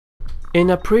In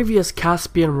a previous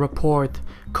Caspian report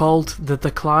called The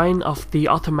Decline of the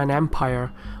Ottoman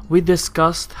Empire, we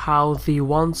discussed how the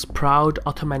once proud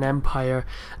Ottoman Empire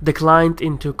declined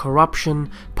into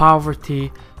corruption,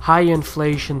 poverty, high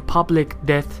inflation, public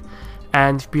debt,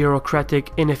 and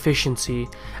bureaucratic inefficiency,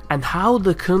 and how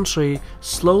the country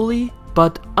slowly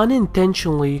but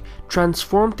unintentionally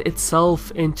transformed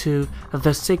itself into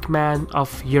the sick man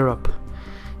of Europe.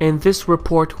 In this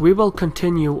report, we will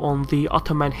continue on the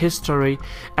Ottoman history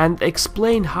and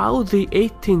explain how the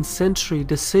 18th century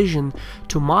decision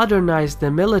to modernize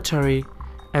the military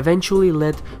eventually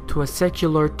led to a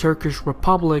secular Turkish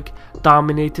republic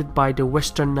dominated by the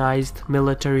westernized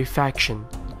military faction.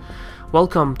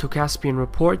 Welcome to Caspian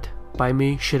Report by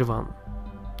me, Shirvan.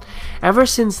 Ever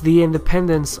since the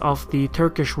independence of the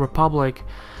Turkish Republic,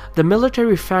 the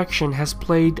military faction has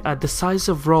played a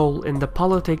decisive role in the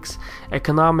politics,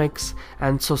 economics,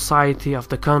 and society of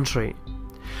the country.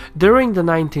 During the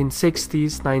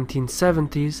 1960s,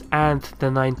 1970s, and the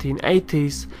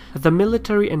 1980s, the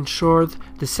military ensured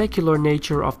the secular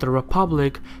nature of the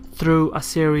republic through a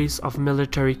series of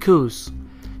military coups.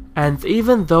 And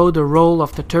even though the role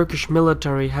of the Turkish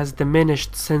military has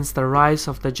diminished since the rise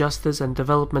of the Justice and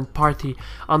Development Party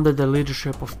under the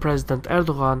leadership of President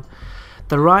Erdogan,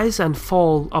 the rise and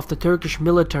fall of the Turkish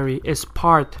military is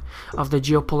part of the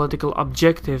geopolitical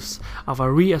objectives of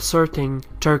a reasserting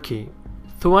Turkey.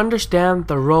 To understand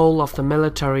the role of the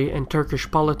military in Turkish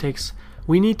politics,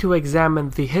 we need to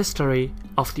examine the history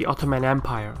of the Ottoman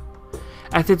Empire.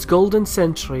 At its golden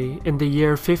century in the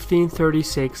year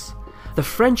 1536, the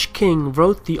French king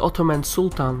wrote the Ottoman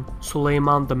Sultan,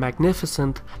 Suleiman the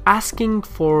Magnificent, asking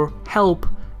for help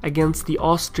against the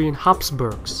Austrian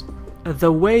Habsburgs.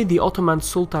 The way the Ottoman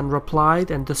Sultan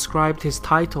replied and described his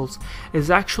titles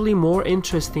is actually more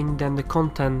interesting than the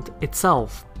content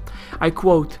itself. I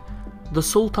quote, "The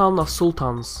Sultan of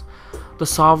Sultans, the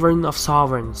Sovereign of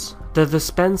Sovereigns, the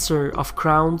Dispenser of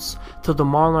Crowns to the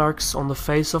monarchs on the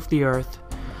face of the earth,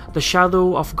 the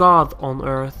shadow of God on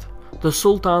earth, the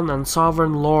Sultan and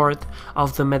Sovereign Lord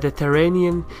of the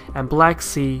Mediterranean and Black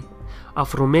Sea,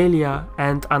 of Rumelia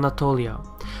and Anatolia,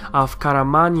 of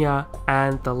Karamania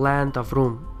and the land of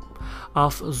Rum,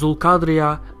 of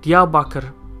Zulkadria,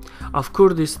 Diyarbakir, of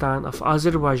Kurdistan, of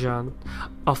Azerbaijan,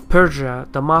 of Persia,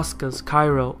 Damascus,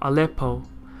 Cairo, Aleppo,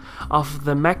 of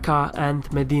the Mecca and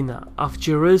Medina, of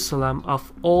Jerusalem,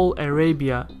 of all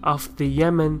Arabia, of the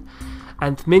Yemen,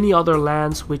 and many other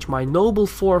lands which my noble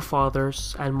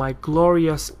forefathers and my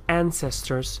glorious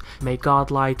ancestors, may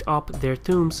God light up their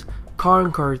tombs,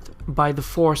 conquered by the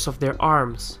force of their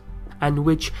arms, and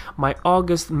which my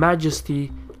august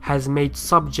majesty has made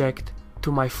subject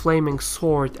to my flaming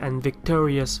sword and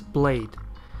victorious blade.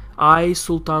 I,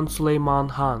 Sultan Suleiman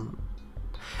Khan."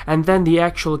 And then the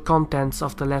actual contents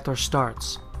of the letter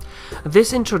starts.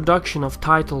 This introduction of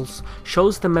titles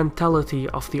shows the mentality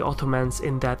of the Ottomans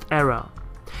in that era.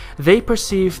 They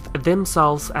perceived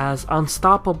themselves as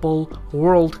unstoppable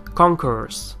world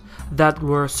conquerors that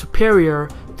were superior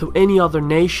to any other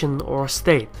nation or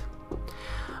state.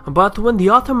 But when the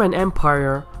Ottoman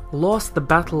Empire lost the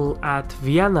battle at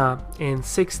Vienna in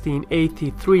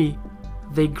 1683,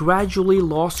 they gradually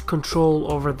lost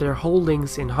control over their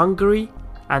holdings in Hungary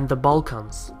and the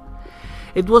Balkans.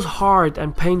 It was hard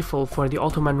and painful for the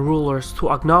Ottoman rulers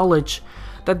to acknowledge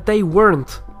that they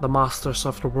weren't the masters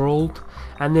of the world,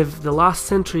 and if the last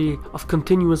century of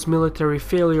continuous military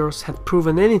failures had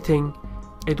proven anything,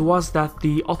 it was that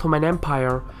the Ottoman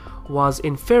Empire was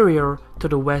inferior to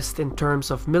the West in terms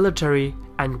of military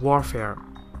and warfare.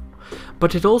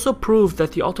 But it also proved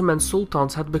that the Ottoman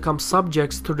sultans had become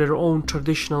subjects to their own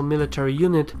traditional military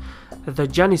unit, the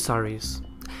Janissaries.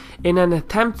 In an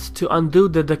attempt to undo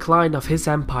the decline of his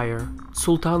empire,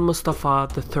 Sultan Mustafa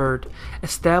III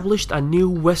established a new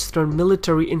Western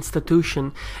military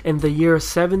institution in the year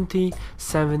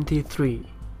 1773,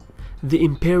 the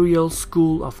Imperial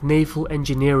School of Naval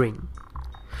Engineering.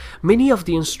 Many of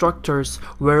the instructors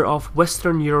were of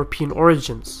Western European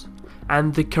origins,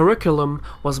 and the curriculum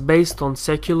was based on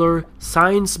secular,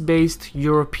 science-based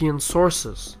European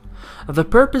sources. The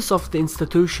purpose of the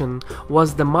institution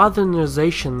was the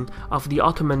modernization of the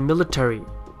Ottoman military.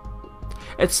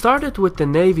 It started with the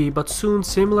navy, but soon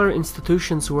similar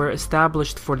institutions were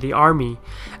established for the army,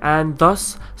 and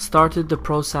thus started the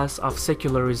process of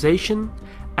secularization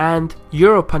and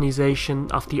Europeanization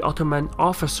of the Ottoman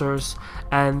officers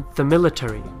and the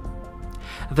military.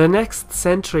 The next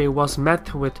century was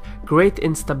met with great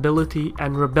instability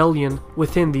and rebellion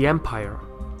within the empire.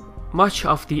 Much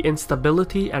of the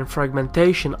instability and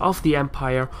fragmentation of the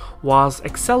empire was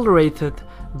accelerated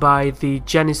by the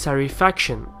Janissary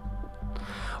faction.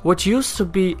 What used to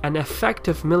be an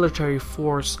effective military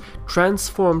force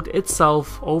transformed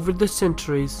itself over the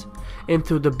centuries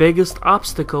into the biggest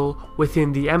obstacle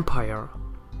within the empire.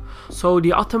 So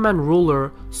the Ottoman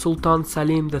ruler Sultan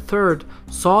Selim III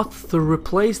sought to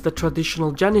replace the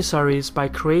traditional Janissaries by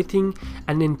creating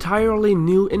an entirely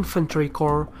new infantry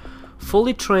corps,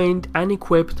 fully trained and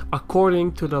equipped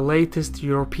according to the latest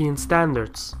European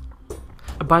standards.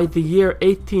 By the year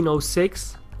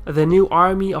 1806, the new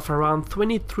army of around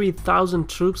 23,000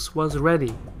 troops was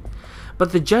ready.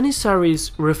 But the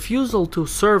Janissaries' refusal to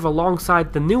serve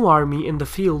alongside the new army in the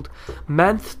field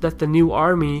meant that the new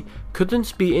army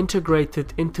couldn't be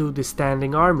integrated into the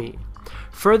standing army.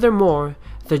 Furthermore,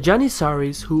 the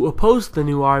Janissaries who opposed the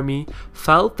new army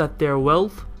felt that their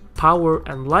wealth, power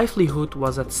and livelihood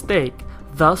was at stake.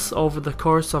 Thus, over the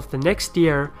course of the next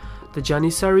year, the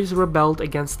Janissaries rebelled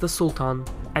against the Sultan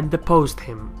and deposed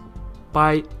him.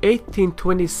 By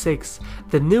 1826,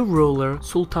 the new ruler,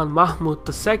 Sultan Mahmud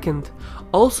II,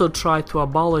 also tried to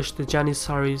abolish the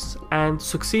Janissaries and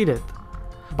succeeded.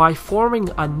 By forming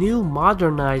a new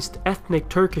modernized ethnic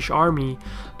Turkish army,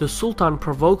 the Sultan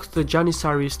provoked the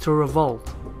Janissaries to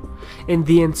revolt. In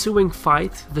the ensuing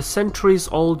fight, the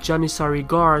centuries-old Janissary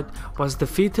Guard was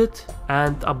defeated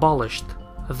and abolished.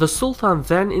 The Sultan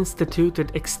then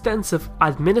instituted extensive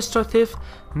administrative,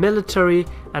 military,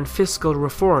 and fiscal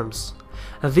reforms.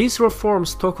 These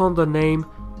reforms took on the name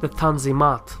the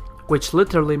Tanzimat, which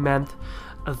literally meant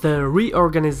the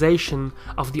reorganization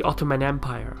of the Ottoman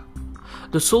Empire.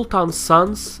 The Sultan's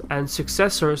sons and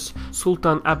successors,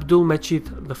 Sultan Abdülmecid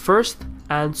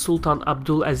I and Sultan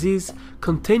Abdul Aziz,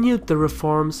 continued the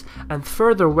reforms and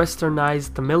further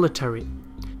westernized the military.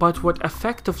 But what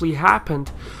effectively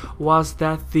happened was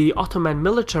that the Ottoman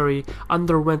military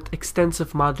underwent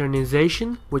extensive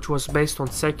modernization, which was based on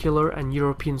secular and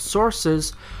European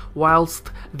sources,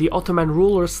 whilst the Ottoman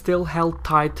rulers still held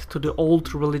tight to the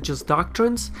old religious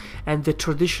doctrines and the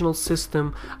traditional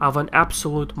system of an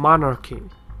absolute monarchy.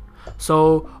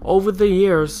 So, over the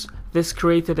years, this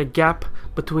created a gap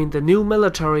between the new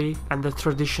military and the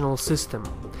traditional system.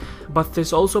 But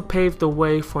this also paved the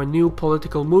way for new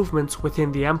political movements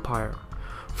within the empire.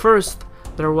 First,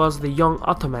 there was the young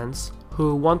Ottomans,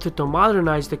 who wanted to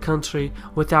modernize the country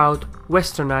without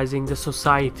westernizing the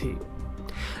society.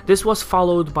 This was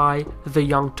followed by the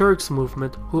Young Turks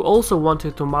movement, who also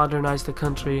wanted to modernize the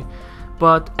country,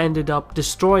 but ended up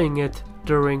destroying it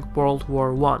during World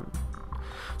War I.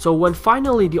 So when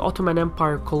finally the Ottoman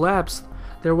Empire collapsed,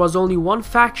 there was only one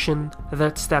faction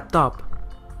that stepped up: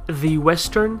 the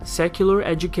Western, secular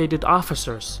educated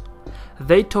officers.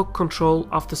 They took control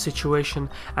of the situation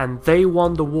and they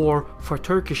won the war for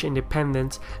Turkish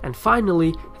independence, and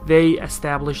finally they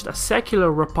established a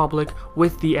secular republic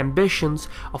with the ambitions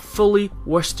of fully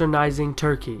westernizing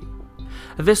Turkey.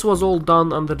 This was all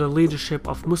done under the leadership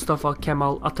of Mustafa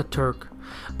Kemal Atatürk.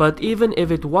 But even if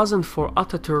it wasn't for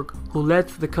Atatürk, who led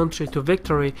the country to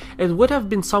victory, it would have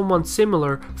been someone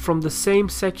similar from the same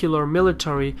secular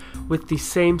military with the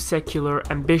same secular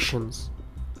ambitions.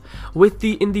 With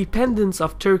the independence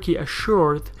of Turkey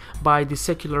assured by the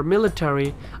secular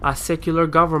military, a secular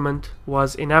government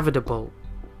was inevitable.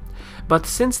 But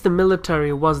since the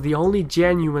military was the only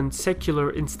genuine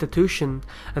secular institution,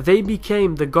 they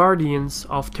became the guardians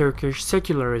of Turkish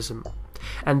secularism.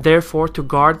 And therefore, to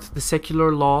guard the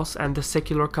secular laws and the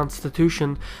secular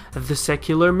constitution, the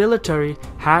secular military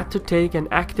had to take an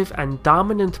active and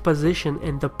dominant position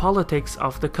in the politics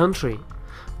of the country.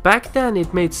 Back then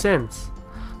it made sense.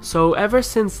 So ever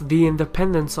since the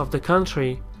independence of the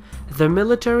country, the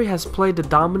military has played a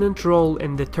dominant role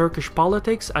in the Turkish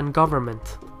politics and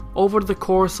government. Over the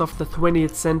course of the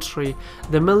 20th century,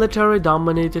 the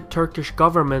military-dominated Turkish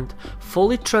government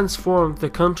fully transformed the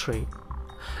country.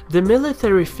 The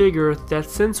military figured that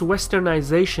since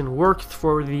westernization worked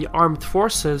for the armed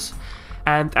forces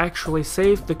and actually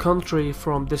saved the country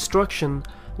from destruction,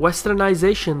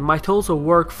 westernization might also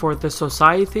work for the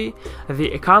society,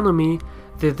 the economy,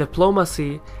 the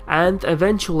diplomacy, and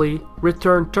eventually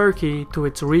return Turkey to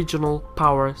its regional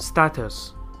power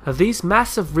status. These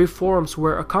massive reforms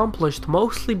were accomplished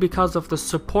mostly because of the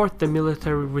support the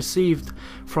military received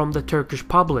from the Turkish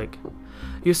public.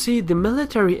 You see, the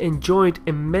military enjoyed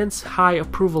immense high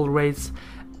approval rates,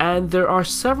 and there are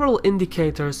several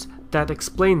indicators that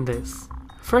explain this.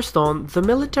 First on, the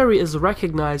military is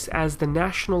recognized as the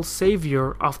national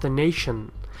savior of the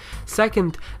nation.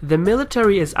 Second, the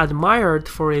military is admired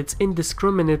for its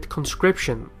indiscriminate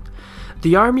conscription.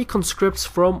 The army conscripts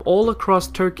from all across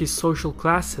Turkey's social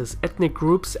classes, ethnic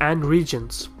groups, and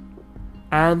regions.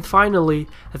 And finally,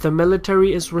 the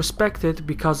military is respected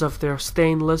because of their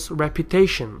stainless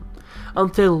reputation.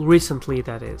 until recently,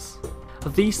 that is.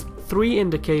 These three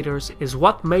indicators is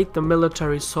what made the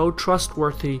military so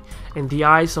trustworthy in the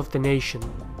eyes of the nation.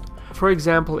 For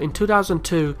example, in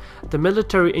 2002, the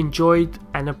military enjoyed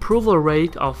an approval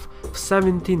rate of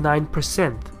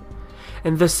 79%.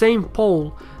 In the same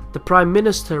poll, the Prime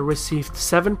Minister received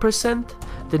 7%,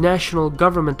 the national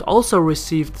government also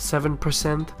received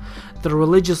 7%, the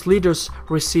religious leaders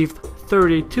received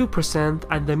 32%,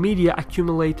 and the media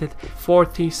accumulated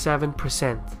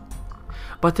 47%.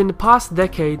 But in the past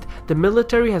decade, the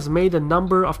military has made a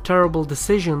number of terrible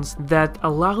decisions that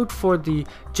allowed for the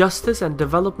Justice and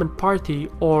Development Party,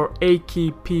 or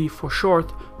AKP for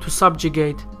short, to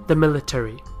subjugate the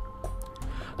military.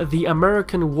 The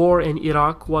American war in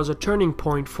Iraq was a turning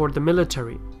point for the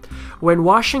military. When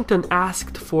Washington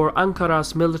asked for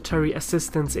Ankara's military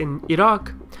assistance in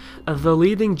Iraq, the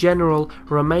leading general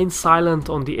remained silent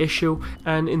on the issue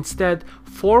and instead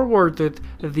forwarded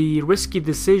the risky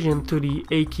decision to the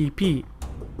AKP.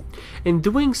 In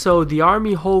doing so, the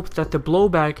army hoped that the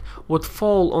blowback would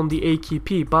fall on the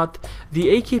AKP, but the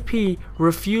AKP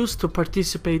refused to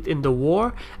participate in the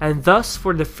war, and thus,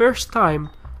 for the first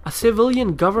time, a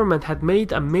civilian government had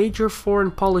made a major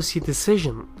foreign policy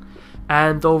decision.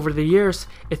 And over the years,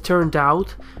 it turned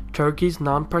out Turkey's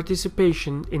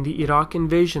non-participation in the Iraq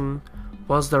invasion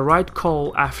was the right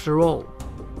call after all.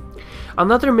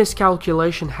 Another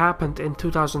miscalculation happened in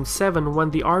 2007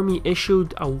 when the army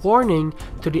issued a warning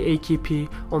to the AKP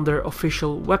on their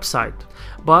official website,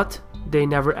 but they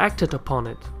never acted upon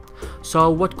it. So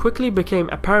what quickly became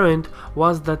apparent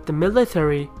was that the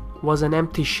military was an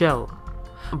empty shell.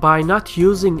 By not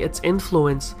using its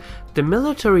influence, the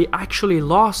military actually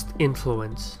lost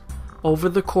influence. Over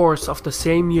the course of the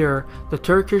same year, the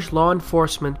Turkish law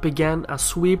enforcement began a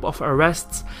sweep of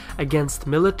arrests against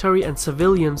military and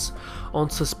civilians on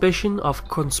suspicion of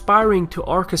conspiring to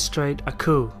orchestrate a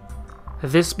coup.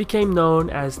 This became known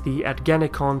as the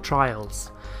Erdogan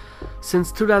trials.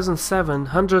 Since 2007,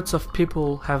 hundreds of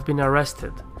people have been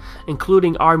arrested,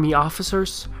 including army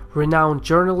officers, renowned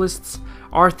journalists,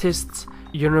 artists,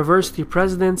 university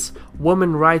presidents,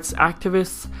 women rights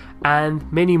activists,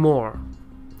 and many more,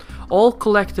 all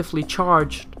collectively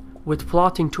charged with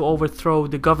plotting to overthrow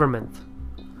the government.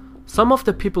 Some of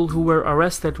the people who were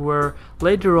arrested were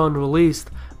later on released,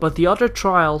 but the other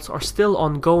trials are still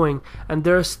ongoing and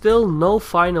there is still no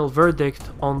final verdict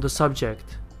on the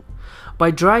subject.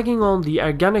 By dragging on the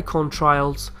Erdogan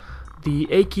trials, the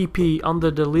AKP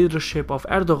under the leadership of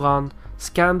Erdogan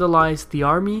scandalized the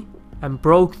army and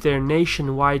broke their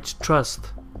nationwide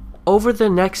trust. Over the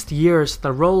next years,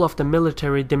 the role of the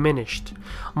military diminished,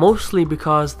 mostly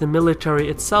because the military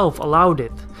itself allowed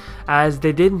it, as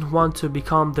they didn't want to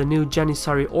become the new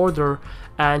Janissary order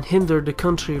and hinder the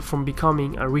country from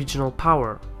becoming a regional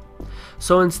power.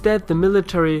 So instead, the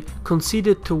military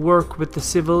conceded to work with the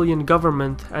civilian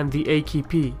government and the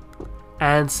AKP.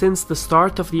 And since the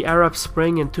start of the Arab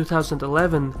Spring in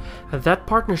 2011, that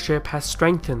partnership has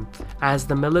strengthened, as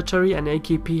the military and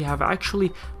AKP have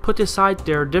actually put aside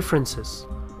their differences.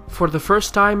 For the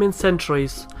first time in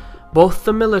centuries, both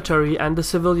the military and the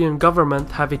civilian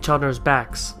government have each other's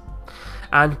backs,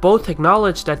 and both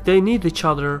acknowledge that they need each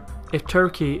other if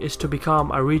Turkey is to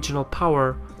become a regional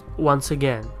power once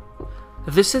again.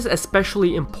 This is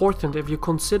especially important if you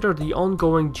consider the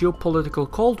ongoing geopolitical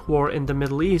Cold War in the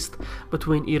Middle East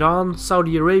between Iran,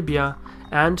 Saudi Arabia,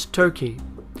 and Turkey.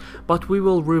 But we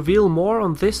will reveal more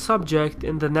on this subject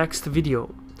in the next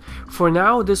video. For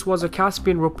now, this was a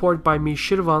Caspian report by me,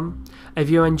 Shirvan.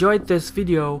 If you enjoyed this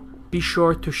video, be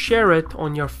sure to share it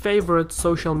on your favorite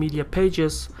social media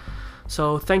pages.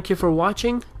 So thank you for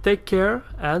watching, take care,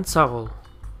 and sağ ol.